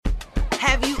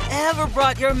Have you ever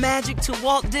brought your magic to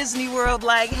Walt Disney World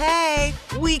like, hey,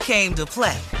 we came to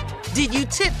play? Did you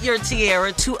tip your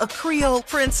tiara to a Creole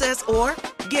princess or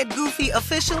get goofy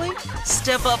officially?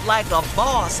 Step up like a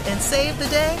boss and save the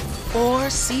day? Or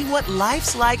see what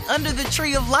life's like under the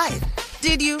tree of life?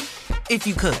 Did you? If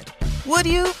you could. Would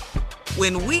you?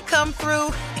 When we come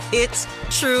through, it's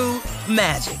true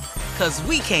magic. 'Cause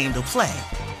we came to play.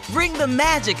 Bring the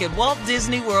magic at Walt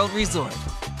Disney World Resort.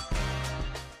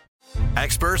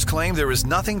 Experts claim there is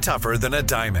nothing tougher than a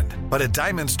diamond. But at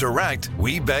Diamonds Direct,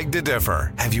 we beg to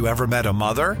differ. Have you ever met a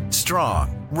mother?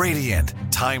 Strong, radiant,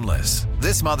 timeless.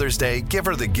 This Mother's Day, give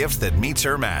her the gift that meets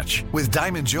her match. With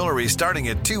diamond jewelry starting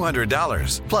at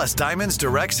 $200. Plus Diamonds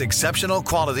Direct's exceptional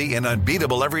quality and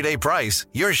unbeatable everyday price,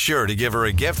 you're sure to give her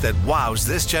a gift that wows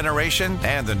this generation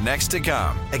and the next to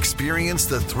come. Experience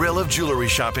the thrill of jewelry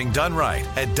shopping done right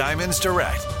at Diamonds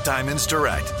Direct. Diamonds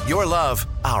Direct. Your love,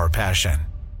 our passion.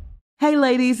 Hey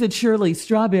ladies, it's Shirley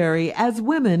Strawberry. As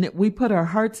women, we put our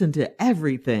hearts into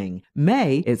everything.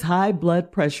 May is High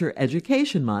Blood Pressure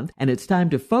Education Month, and it's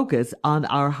time to focus on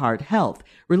our heart health.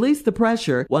 Release the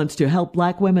Pressure wants to help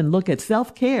Black women look at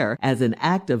self-care as an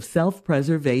act of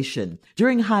self-preservation.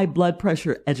 During High Blood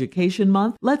Pressure Education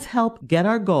Month, let's help get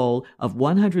our goal of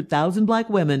 100,000 Black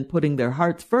women putting their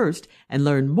hearts first and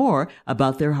learn more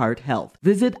about their heart health.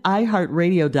 Visit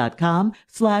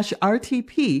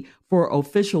iHeartRadio.com/RTP for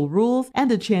official rules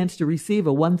and a chance to receive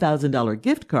a $1,000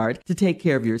 gift card to take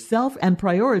care of yourself and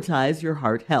prioritize your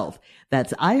heart health.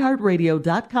 That's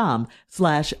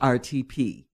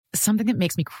iHeartRadio.com/RTP. Something that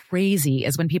makes me crazy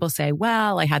is when people say,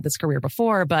 well, I had this career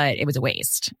before, but it was a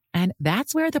waste. And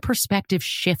that's where the perspective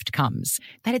shift comes,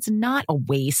 that it's not a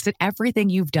waste, that everything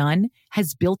you've done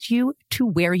has built you to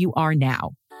where you are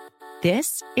now.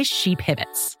 This is She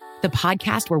Pivots, the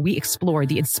podcast where we explore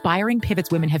the inspiring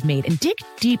pivots women have made and dig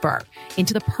deeper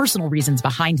into the personal reasons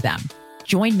behind them.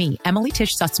 Join me, Emily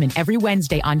Tish Sussman, every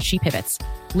Wednesday on She Pivots.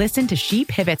 Listen to She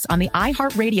Pivots on the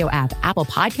iHeartRadio app, Apple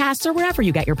Podcasts, or wherever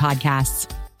you get your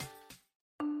podcasts.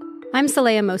 I'm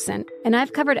Saleha Mohsin, and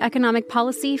I've covered economic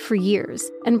policy for years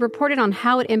and reported on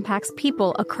how it impacts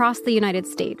people across the United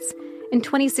States. In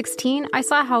 2016, I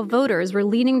saw how voters were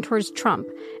leaning towards Trump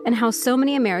and how so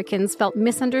many Americans felt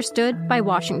misunderstood by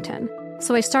Washington.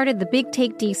 So I started The Big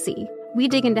Take DC. We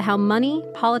dig into how money,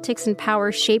 politics, and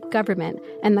power shape government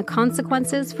and the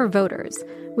consequences for voters.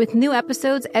 With new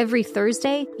episodes every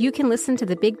Thursday, you can listen to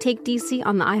The Big Take DC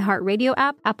on the iHeartRadio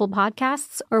app, Apple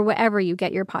Podcasts, or wherever you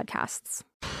get your podcasts.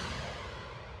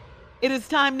 It is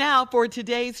time now for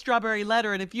today's Strawberry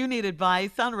Letter, and if you need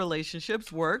advice on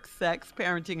relationships, work, sex,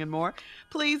 parenting, and more,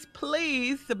 please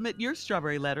submit your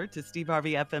Strawberry Letter to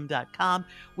steveharveyfm.com.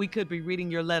 We could be reading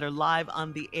your letter live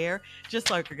on the air, just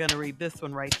like we're going to read this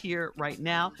one right here, right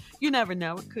now. You never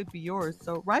know, it could be yours,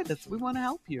 so write us. We want to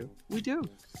help you. We do.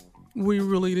 We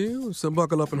really do. So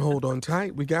buckle up and hold on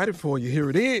tight. We got it for you. Here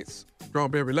it is.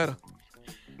 Strawberry Letter.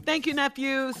 Thank you,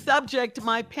 nephew. Subject,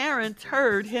 my parents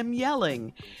heard him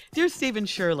yelling. Dear Steve and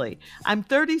Shirley, I'm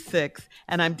 36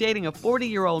 and I'm dating a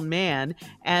 40-year-old man,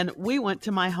 and we went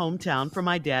to my hometown for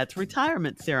my dad's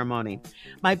retirement ceremony.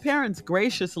 My parents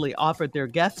graciously offered their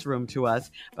guest room to us,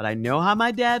 but I know how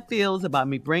my dad feels about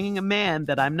me bringing a man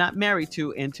that I'm not married to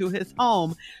into his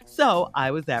home, so I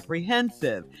was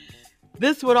apprehensive.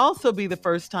 This would also be the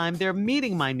first time they're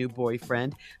meeting my new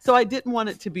boyfriend, so I didn't want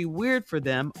it to be weird for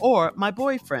them or my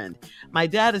boyfriend. My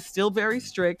dad is still very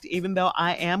strict, even though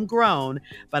I am grown,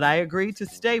 but I agreed to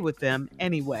stay with them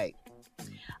anyway.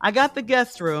 I got the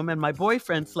guest room and my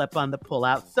boyfriend slept on the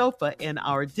pull-out sofa in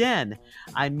our den.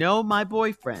 I know my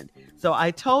boyfriend, so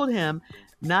I told him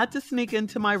not to sneak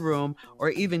into my room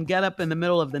or even get up in the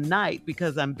middle of the night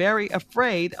because I'm very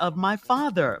afraid of my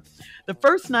father. The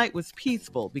first night was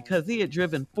peaceful because he had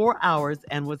driven 4 hours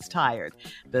and was tired.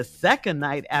 The second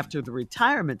night after the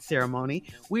retirement ceremony,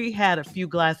 we had a few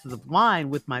glasses of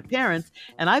wine with my parents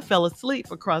and I fell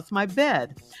asleep across my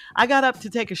bed. I got up to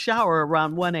take a shower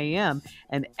around 1 a.m.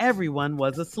 and everyone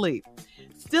was asleep.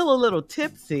 Still a little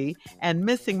tipsy and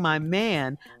missing my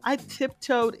man, I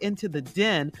tiptoed into the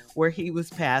den where he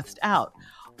was passed out.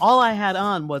 All I had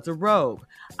on was a robe.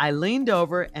 I leaned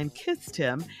over and kissed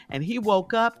him, and he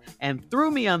woke up and threw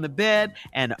me on the bed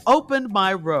and opened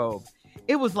my robe.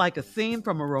 It was like a scene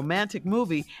from a romantic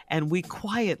movie, and we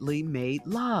quietly made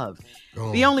love.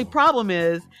 The only problem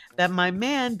is that my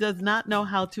man does not know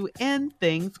how to end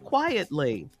things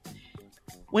quietly.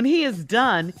 When he is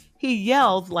done, he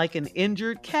yells like an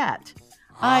injured cat.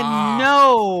 I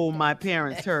know my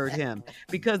parents heard him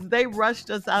because they rushed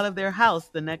us out of their house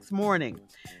the next morning.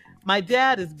 My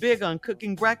dad is big on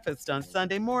cooking breakfast on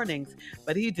Sunday mornings,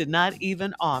 but he did not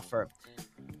even offer.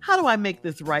 How do I make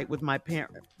this right with my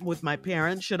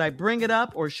parents? Should I bring it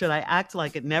up or should I act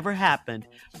like it never happened?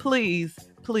 Please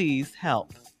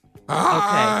help.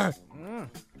 Okay.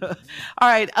 All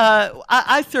right.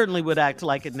 I certainly would act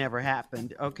like it never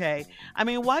happened. Okay. I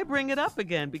mean, why bring it up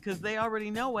again? Because they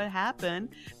already know what happened.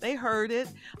 They heard it.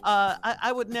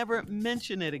 I would never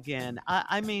mention it again.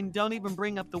 I mean, don't even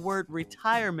bring up the word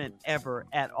retirement ever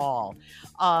at all.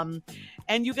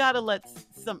 And you got to let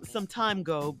some time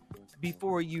go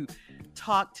before you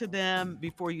talk to them,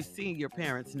 before you see your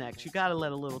parents next. You got to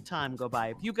let a little time go by.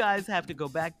 If you guys have to go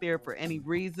back there for any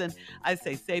reason, I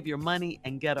say save your money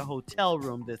and get a hotel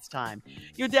room this time.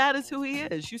 Your dad is who he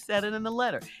is. You said it in the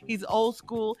letter. He's old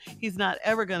school. He's not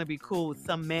ever going to be cool with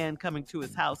some man coming to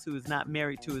his house who is not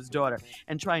married to his daughter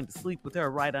and trying to sleep with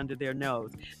her right under their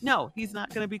nose. No, he's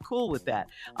not going to be cool with that.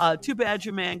 Too bad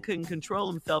your man couldn't control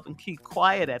himself and keep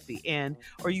quiet at the end,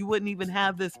 or you wouldn't even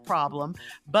have this problem.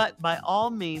 But by all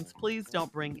means, please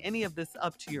don't bring any of this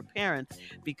up to your parents,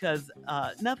 because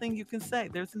nothing you can say.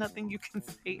 There's nothing you can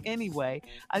say anyway.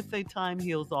 I say time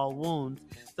heals all wounds,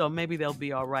 so maybe they'll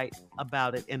be all right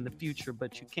about it in the future,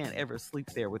 but you can't ever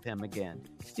sleep there with him again.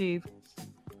 Steve?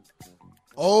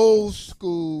 Old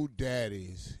school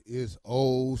daddies is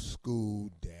old school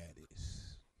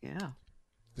daddies. Yeah.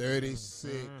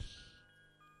 36.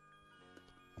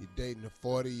 You're dating a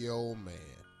 40-year-old man.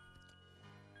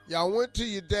 Y'all went to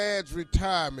your dad's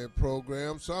retirement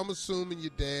program, so I'm assuming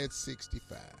your dad's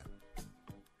 65.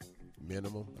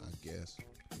 Minimum, I guess.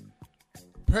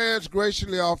 Parents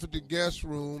graciously offered the guest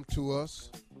room to us.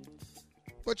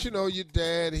 But you know, your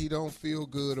dad, he don't feel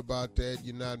good about that.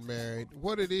 You're not married.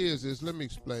 What it is, let me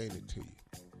explain it to you.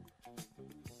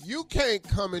 You can't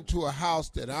come into a house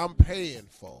that I'm paying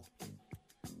for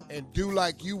and do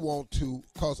like you want to,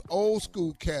 because old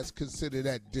school cats consider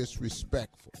that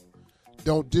disrespectful.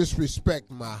 Don't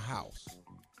disrespect my house.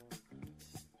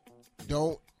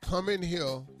 Don't come in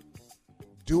here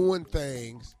doing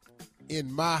things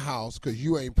in my house because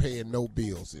you ain't paying no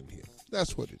bills in here.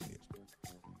 That's what it is.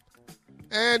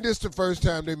 And this the first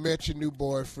time they met your new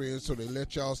boyfriend, so they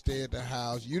let y'all stay at the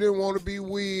house. You didn't want to be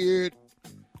weird.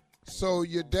 So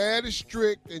your dad is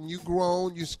strict and you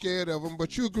grown, you're scared of him,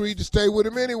 but you agreed to stay with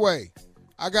him anyway.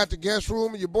 I got the guest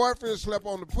room and your boyfriend slept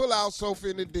on the pull-out sofa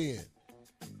in the den.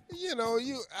 You know,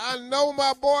 I know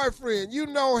my boyfriend. You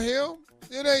know him.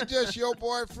 It ain't just your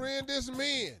boyfriend. This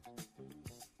men.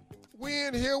 We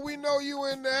in here. We know you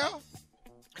in there.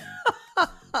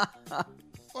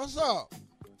 What's up?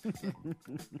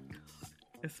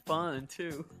 It's fun,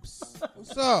 too.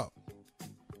 What's up?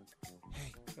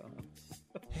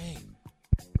 Hey.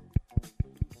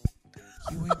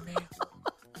 You in there?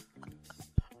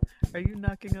 Are you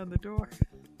knocking on the door?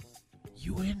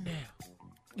 You in there?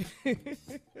 Leave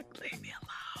me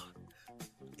alone.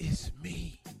 It's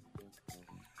me.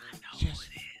 I know who it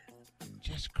is.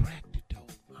 Just crack the door.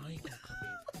 I ain't gonna come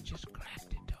in. Just crack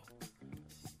the door.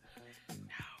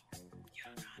 No, you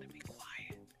don't know how to be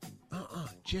quiet.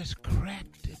 Just crack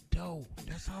the door.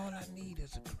 That's all I need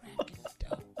is a crack in the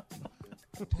door.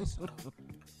 That's all.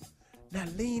 Now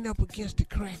lean up against the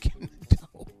crack in the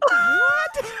door.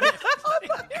 What?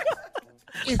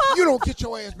 If you don't get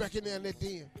your ass back in there in that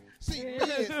den. See,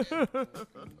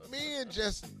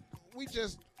 we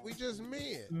just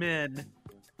men. Men.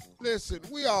 Listen,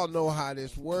 we all know how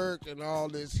this works and all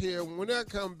this here. When I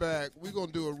come back, we're going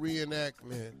to do a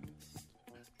reenactment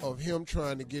of him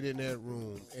trying to get in that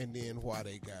room and then why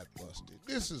they got busted.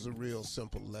 This is a real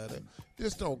simple letter.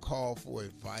 This don't call for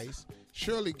advice.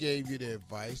 Shirley gave you the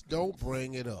advice. Don't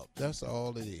bring it up. That's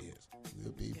all it is.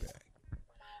 We'll be back.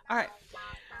 All right.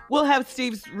 We'll have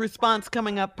Steve's response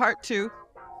coming up, part 2.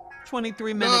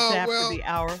 23 minutes after the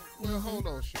hour. Well, hold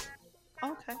on, Shirley.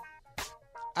 Okay.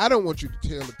 I don't want you to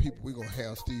tell the people we're going to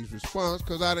have Steve's response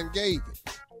because I done gave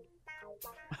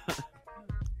it.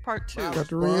 Part 2. My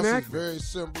response is very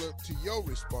similar to your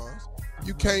response.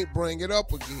 You can't bring it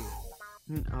up again.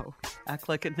 No. Act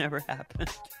like it never happened.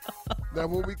 Now,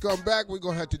 when we come back, we're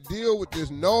going to have to deal with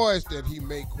this noise that he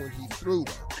make when he threw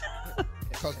them.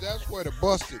 Because that's where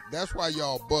that's why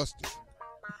y'all busted.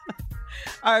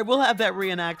 All right, we'll have that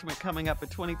reenactment coming up at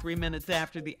 23 minutes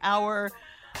after the hour.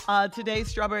 Today's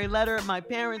Strawberry Letter, my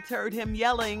parents heard him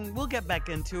yelling. We'll get back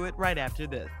into it right after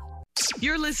this.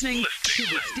 You're listening to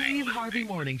the Steve Harvey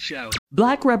Morning Show.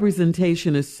 Black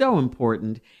representation is so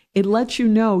important. It lets you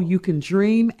know you can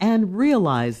dream and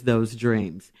realize those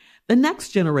dreams. The next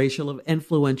generation of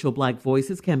influential Black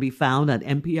voices can be found on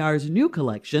NPR's new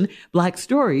collection, Black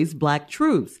Stories, Black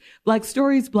Truths. Black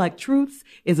Stories, Black Truths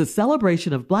is a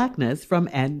celebration of Blackness from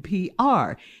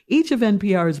NPR. Each of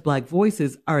NPR's Black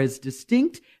voices are as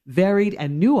distinct, varied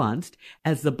and nuanced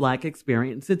as the Black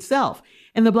experience itself.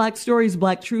 In the Black Stories,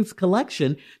 Black Truths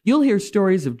collection, you'll hear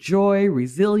stories of joy,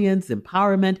 resilience,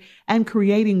 empowerment, and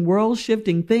creating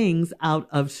world-shifting things out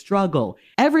of struggle.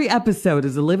 Every episode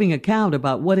is a living account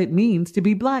about what it means to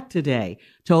be Black today,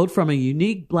 told from a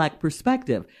unique Black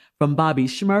perspective. From Bobby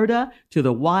Shmurda to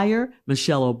The Wire,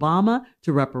 Michelle Obama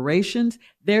to reparations,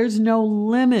 there's no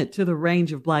limit to the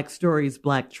range of Black stories,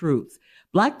 Black truths.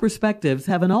 Black perspectives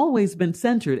haven't always been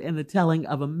centered in the telling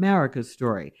of America's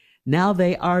story. Now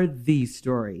they are the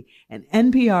story. In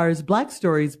NPR's Black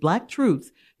Stories, Black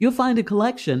Truths, you'll find a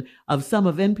collection of some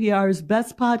of NPR's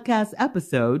best podcast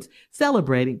episodes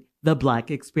celebrating the Black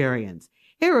experience.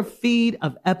 Hear a feed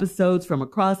of episodes from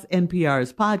across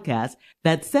NPR's podcasts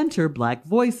that center Black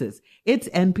voices. It's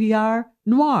NPR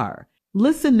Noir.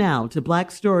 Listen now to Black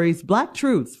Stories, Black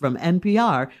Truths from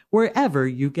NPR wherever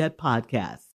you get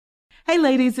podcasts. Hey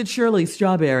ladies, it's Shirley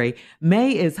Strawberry.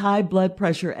 May is High Blood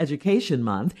Pressure Education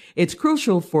Month. It's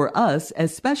crucial for us,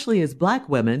 especially as Black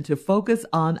women, to focus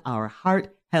on our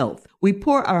heart health. We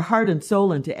pour our heart and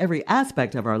soul into every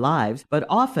aspect of our lives, but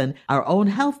often our own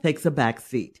health takes a back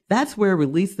seat. That's where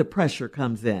Release the Pressure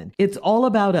comes in. It's all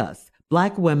about us,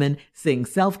 Black women, seeing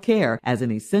self-care as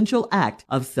an essential act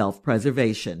of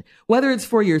self-preservation. Whether it's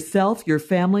for yourself, your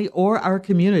family, or our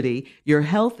community, your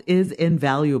health is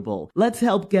invaluable. Let's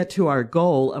help get to our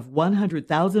goal of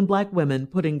 100,000 Black women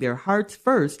putting their hearts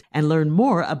first and learn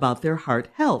more about their heart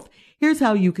health. Here's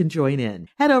how you can join in.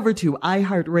 Head over to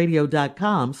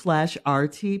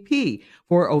iHeartRadio.com/RTP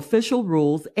for official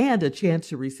rules and a chance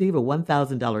to receive a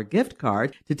 $1,000 gift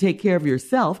card to take care of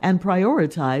yourself and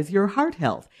prioritize your heart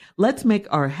health. Let's make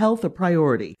our health a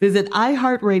priority. Visit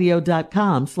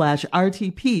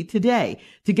iHeartRadio.com/RTP today.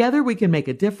 Together we can make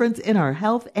a difference in our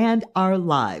health and our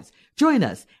lives. Join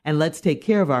us and let's take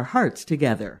care of our hearts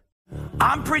together.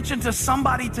 I'm preaching to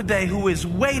somebody today who is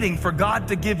waiting for God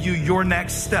to give you your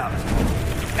next step.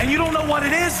 And you don't know what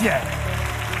it is yet.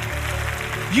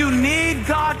 You need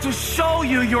God to show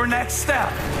you your next step.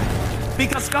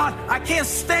 Because God, I can't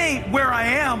stay where I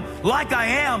am, like I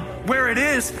am, where it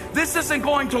is. This isn't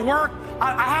going to work.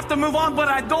 I have to move on, but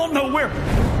I don't know where.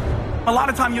 A lot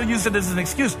of time you'll use it as an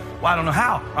excuse. Well, I don't know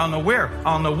how. I don't know where.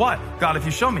 I don't know what. God, if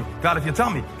you show me. God, if you tell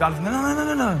me. God, if...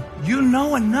 No. You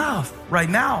know enough right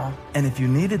now. And if you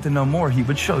needed to know more, he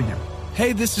would show you.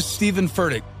 Hey, this is Stephen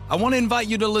Furtick. I want to invite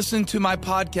you to listen to my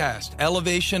podcast,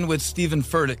 Elevation with Stephen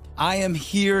Furtick. I am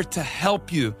here to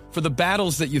help you for the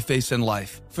battles that you face in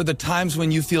life, for the times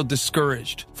when you feel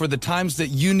discouraged, for the times that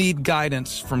you need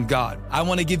guidance from God. I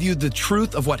want to give you the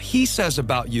truth of what he says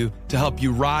about you to help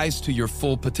you rise to your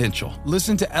full potential.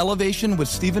 Listen to Elevation with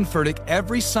Stephen Furtick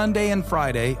every Sunday and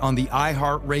Friday on the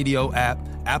iHeartRadio app,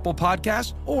 Apple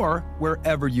Podcasts, or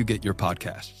wherever you get your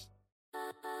podcasts.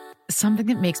 Something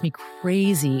that makes me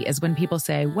crazy is when people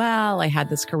say, well, I had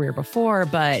this career before,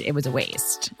 but it was a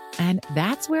waste. And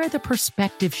that's where the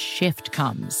perspective shift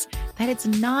comes, that it's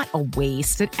not a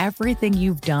waste, that everything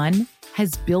you've done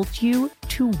has built you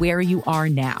to where you are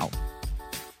now.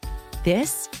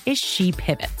 This is She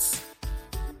Pivots,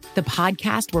 the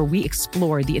podcast where we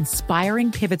explore the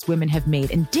inspiring pivots women have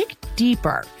made and dig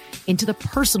deeper into the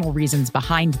personal reasons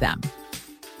behind them.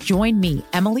 Join me,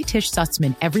 Emily Tish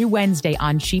Sussman, every Wednesday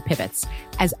on She Pivots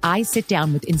as I sit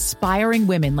down with inspiring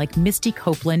women like Misty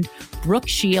Copeland, Brooke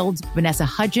Shields, Vanessa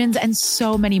Hudgens, and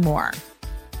so many more.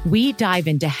 We dive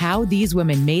into how these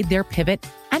women made their pivot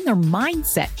and their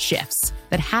mindset shifts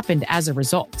that happened as a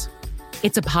result.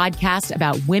 It's a podcast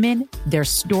about women, their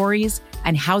stories,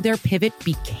 and how their pivot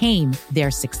became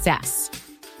their success.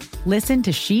 Listen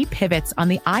to She Pivots on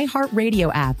the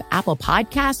iHeartRadio app, Apple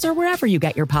Podcasts, or wherever you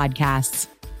get your podcasts.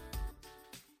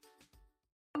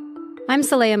 I'm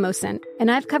Saleha Mohsin, and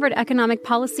I've covered economic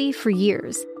policy for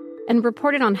years and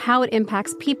reported on how it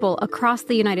impacts people across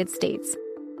the United States.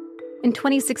 In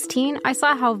 2016, I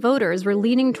saw how voters were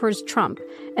leaning towards Trump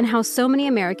and how so many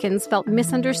Americans felt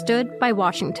misunderstood by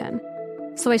Washington.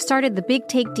 So I started the Big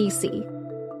Take DC.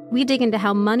 We dig into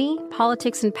how money,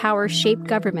 politics, and power shape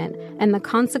government and the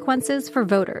consequences for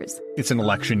voters. It's an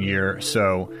election year,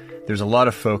 so there's a lot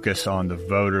of focus on the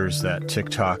voters that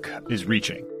TikTok is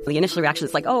reaching. The initial reaction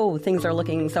is like, oh, things are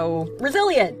looking so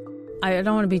resilient. I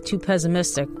don't want to be too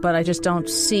pessimistic, but I just don't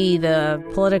see the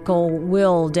political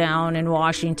will down in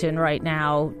Washington right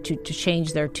now to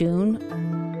change their tune.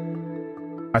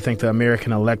 I think the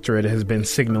American electorate has been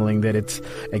signaling that it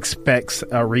expects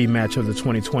a rematch of the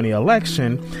 2020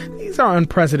 election. These are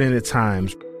unprecedented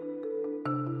times.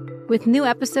 With new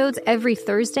episodes every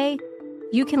Thursday,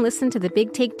 you can listen to the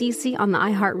Big Take DC on the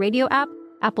iHeartRadio app,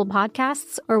 Apple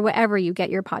Podcasts, or wherever you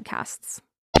get your podcasts.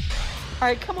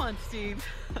 right, come on, Steve.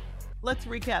 Let's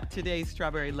recap today's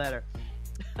Strawberry Letter.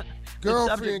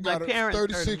 Girlfriend got a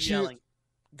 36 years.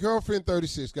 Girlfriend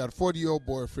 36 got a 40-year-old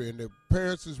boyfriend. Their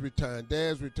parents is retiring.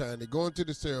 Dad's retiring. They go into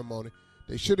the ceremony.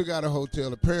 They should have got a hotel.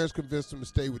 The parents convinced them to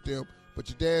stay with them, but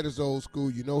your dad is old school.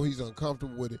 You know he's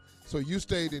uncomfortable with it. So you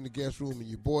stayed in the guest room, and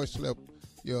your boyfriend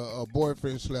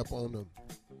slept on the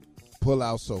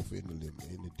pull-out sofa in the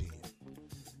den.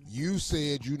 You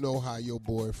said you know how your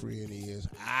boyfriend is.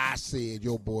 I said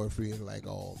your boyfriend like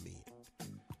all men.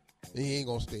 He ain't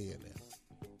gonna stay in there.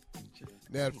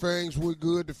 Now, things were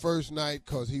good the first night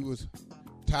because he was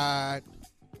tired.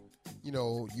 You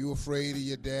know, you afraid of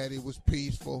your daddy. It was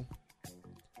peaceful.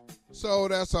 So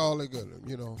that's all they got,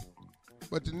 you know.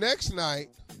 But the next night,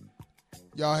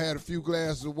 y'all had a few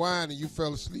glasses of wine and you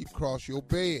fell asleep across your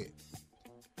bed.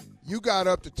 You got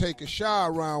up to take a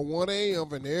shower around 1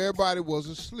 a.m. and everybody was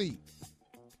asleep.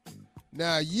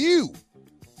 Now you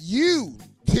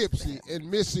tipsy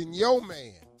and missing your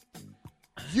man.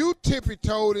 You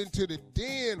tippy-toed into the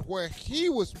den where he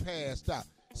was passed out.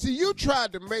 See, you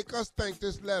tried to make us think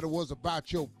this letter was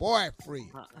about your boyfriend.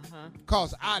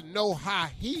 Because I know how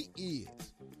he is.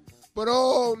 But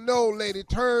oh no, lady,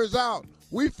 turns out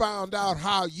we found out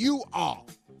how you are.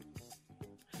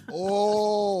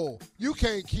 Oh, you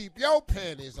can't keep your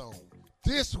panties on.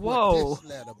 This what this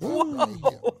letter about right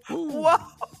here. Whoa.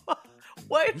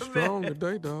 Wait a minute. You strong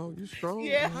today, dog. You strong.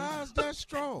 Yeah. How's that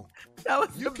strong? That was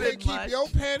you a can't bit keep much. your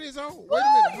panties on? Wait a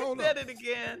minute. Hold you on. said it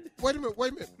again. Wait a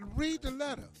minute. Read the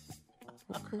letter.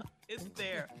 Okay. It's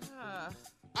there.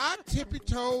 I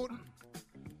tippy-toed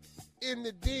in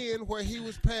the den where he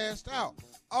was passed out.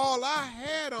 All I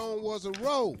had on was a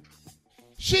robe.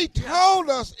 She told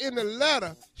us in the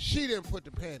letter she didn't put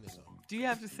the panties on. Do you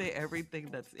have to say everything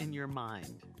that's in your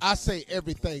mind? I say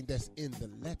everything that's in the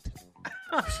letter.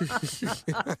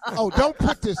 Oh, don't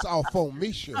put this off on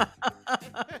me, Shirley.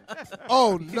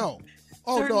 Oh, no.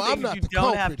 Oh, Certain no, I'm things not you the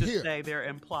don't have culprit to here. say they're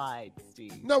implied,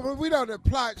 Steve. No, but we don't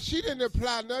imply. She didn't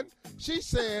imply nothing. She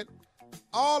said,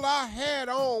 all I had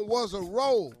on was a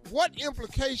robe. What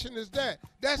implication is that?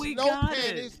 That's We no got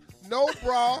panties, no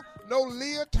bra, no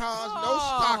leotards, no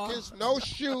stockings, no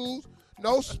shoes,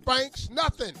 no Spanx,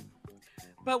 nothing.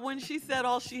 But when she said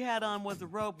all she had on was a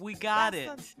robe, we got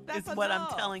That's It's what I'm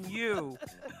telling you.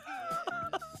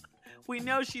 We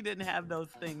know she didn't have those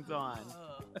things on.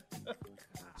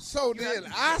 So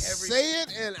then I say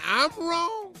it and I'm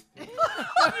wrong?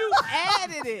 You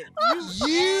added it.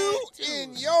 You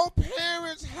in your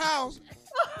parents' house,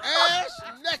 ass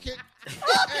naked,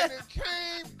 and it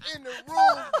came in the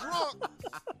room drunk.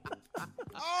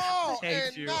 Oh,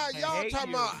 and you. now y'all hate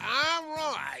talking you. about I'm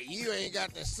wrong. You ain't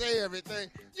got to say everything.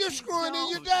 You're screwing in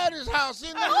your daddy's house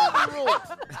in the living room.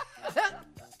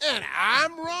 And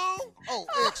I'm wrong? Oh,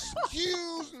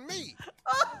 excuse me.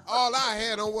 All I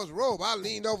had on was a robe. I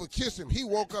leaned over, kissed him. He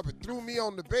woke up and threw me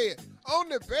on the bed. On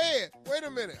the bed? Wait a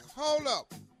minute. Hold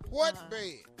up. What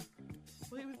bed?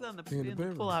 Well, he was on the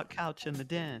bedroom. pull-out couch in the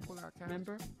den.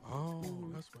 Remember? Oh,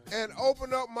 that's right. And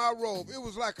opened up my robe. It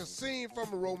was like a scene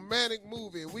from a romantic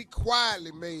movie. We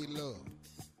quietly made love.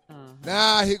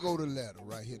 Now here go the letter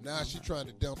right here. Now she trying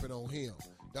to dump it on him.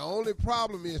 The only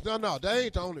problem is, no, that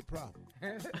ain't the only problem.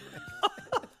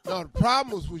 No, the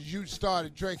problem was you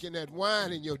started drinking that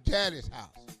wine in your daddy's house.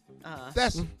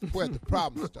 That's where the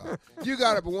problem started. You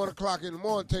got up at 1 o'clock in the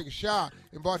morning, take a shower,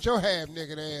 and brought your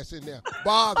half-naked ass in there,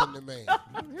 bothering the man.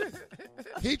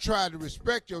 He tried to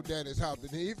respect your daddy's house, but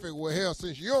he figured, well, hell,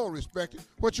 since you don't respect it,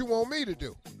 what you want me to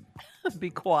do? Be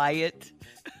quiet.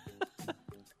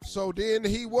 So then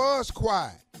he was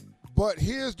quiet. But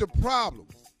here's the problem.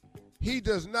 He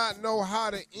does not know how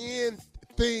to end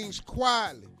things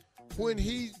quietly. When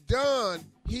he's done,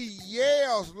 he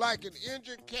yells like an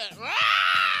injured cat.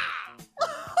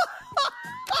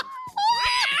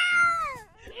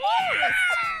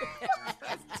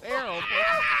 That's terrible.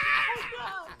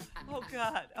 Oh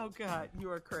God,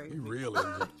 you are crazy. You real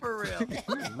injured. For real. You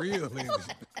real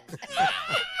injured.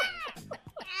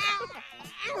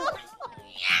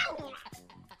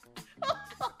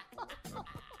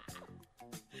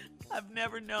 I've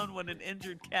never known what an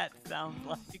injured cat sounds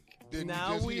like. Didn't Now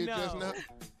you just we hear know. just now?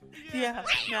 Yeah,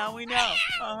 now we know.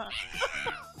 Oh,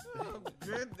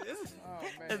 goodness. Oh,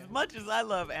 man. As much as I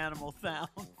love animal sounds.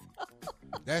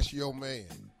 That's your man.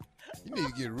 You need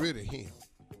to get rid of him.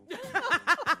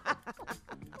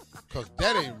 Because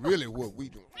that ain't really what we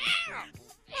do.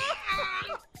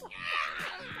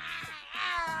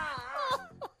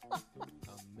 A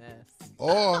mess.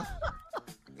 Or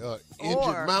injured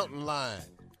Or- mountain lion.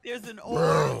 There's an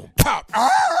or. Pop.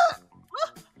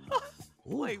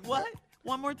 Wait, what?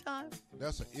 One more time.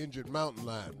 That's an injured mountain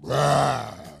lion.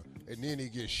 Rawr. And then he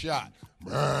gets shot.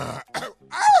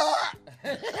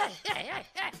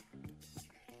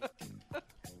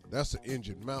 That's an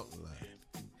injured mountain lion.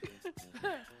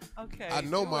 Okay. I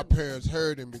know my parents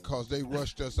heard him because they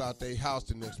rushed us out their house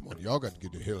the next morning. Y'all got to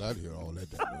get the hell out of here. All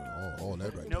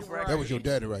that right there. That was your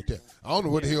daddy right there. I don't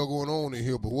know what the hell going on in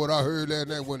here, but what I heard last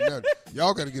night wasn't that.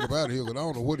 Y'all got to get up out of here because I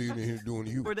don't know what he's in here doing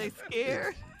to you. Were they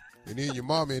scared? And then your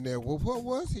mama in there, well, what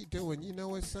was he doing? You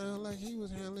know, it sounded like he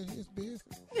was handling his business.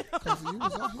 Because he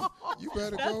was out here. You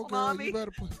better go, girl. Mommy.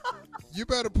 You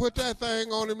better put that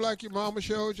thing on him like your mama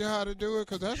showed you how to do it,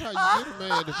 because that's how you get a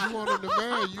man. If you want him to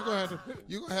marry,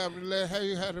 you gonna have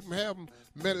him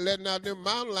letting out them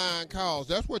mountain lion calls.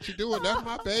 That's what you're doing. That's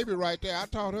my baby right there. I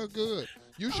taught her good.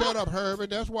 You shut up, Herman.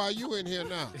 That's why you in here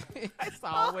now. It's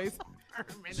always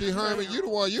Herman. See, Herman, you the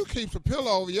one, you keep the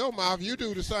pillow over your mouth. You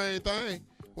do the same thing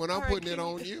when I'm putting it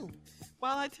on you.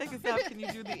 While I take us out, can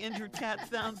you do the injured cat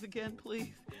sounds again,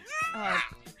 please?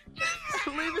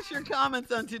 Leave us your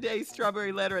comments on today's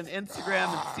Strawberry Letter on Instagram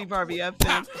and Steve Harvey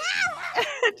FM.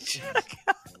 And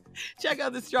check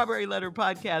out the Strawberry Letter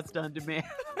podcast on demand.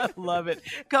 I love it.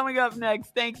 Coming up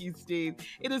next, thank you, Steve.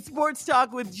 It is Sports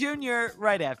Talk with Junior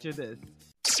right after this.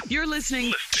 You're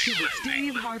listening to the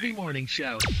Steve Harvey Morning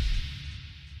Show.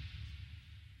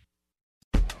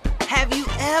 Have you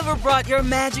ever brought your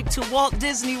magic to Walt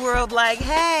Disney World like,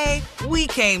 hey, we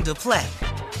came to play?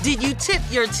 Did you tip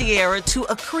your tiara to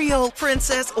a Creole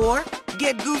princess or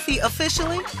get goofy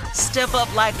officially? Step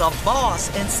up like a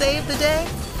boss and save the day?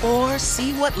 Or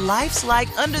see what life's like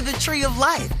under the tree of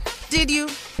life? Did you?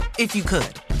 If you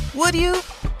could. Would you?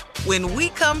 When we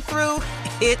come through,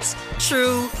 it's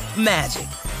true magic.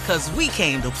 'Cause we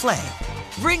came to play.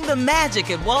 Bring the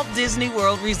magic at Walt Disney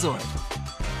World Resort.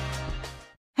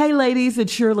 Hey ladies,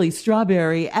 it's Shirley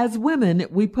Strawberry. As women,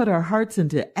 we put our hearts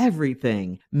into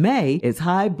everything. May is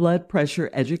High Blood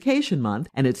Pressure Education Month,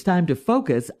 and it's time to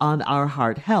focus on our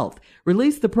heart health.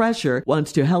 Release the Pressure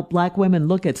wants to help Black women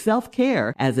look at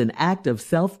self-care as an act of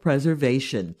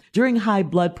self-preservation. During High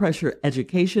Blood Pressure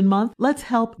Education Month, let's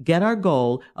help get our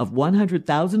goal of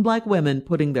 100,000 Black women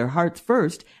putting their hearts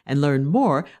first and learn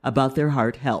more about their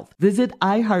heart health. Visit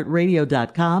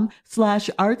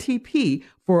iHeartRadio.com/RTP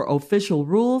for official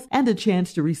rules and a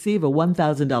chance to receive a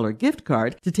 $1,000 gift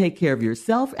card to take care of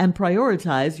yourself and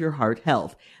prioritize your heart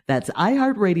health. That's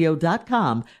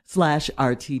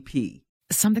iHeartRadio.com/RTP.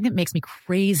 Something that makes me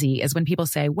crazy is when people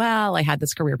say, well, I had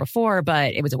this career before,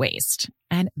 but it was a waste.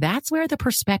 And that's where the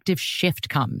perspective shift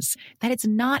comes, that it's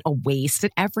not a waste,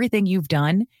 that everything you've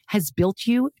done has built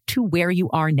you to where you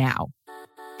are now.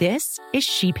 This is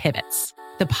She Pivots,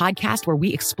 the podcast where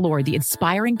we explore the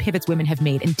inspiring pivots women have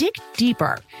made and dig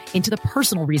deeper into the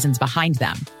personal reasons behind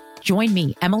them. Join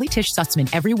me, Emily Tish Sussman,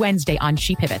 every Wednesday on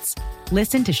She Pivots.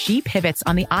 Listen to She Pivots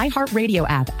on the iHeartRadio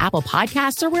app, Apple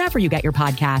Podcasts, or wherever you get your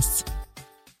podcasts.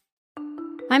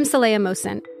 I'm Saleha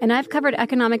Mohsin, and I've covered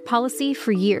economic policy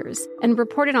for years and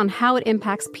reported on how it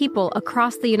impacts people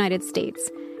across the United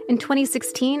States. In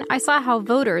 2016, I saw how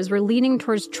voters were leaning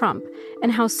towards Trump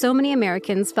and how so many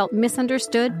Americans felt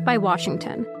misunderstood by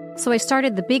Washington. So I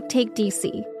started The Big Take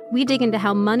DC. We dig into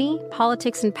how money,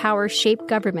 politics, and power shape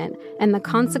government and the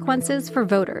consequences for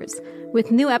voters. With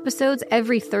new episodes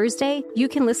every Thursday, you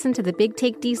can listen to The Big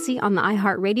Take DC on the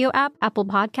iHeartRadio app, Apple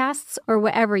Podcasts, or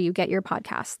wherever you get your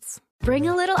podcasts. Bring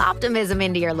a little optimism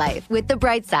into your life with The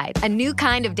Bright Side, a new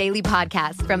kind of daily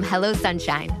podcast from Hello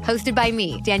Sunshine, hosted by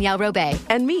me, Danielle Robay.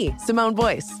 And me, Simone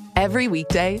Boyce. Every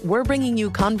weekday, we're bringing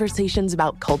you conversations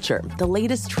about culture, the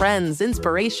latest trends,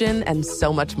 inspiration, and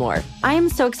so much more. I am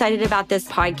so excited about this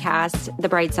podcast, The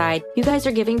Bright Side. You guys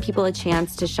are giving people a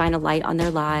chance to shine a light on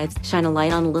their lives, shine a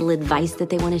light on a little advice that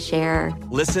they want to share.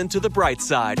 Listen to The Bright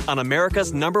Side on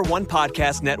America's #1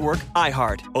 podcast network,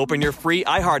 iHeart. Open your free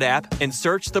iHeart app and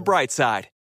search The Bright Side.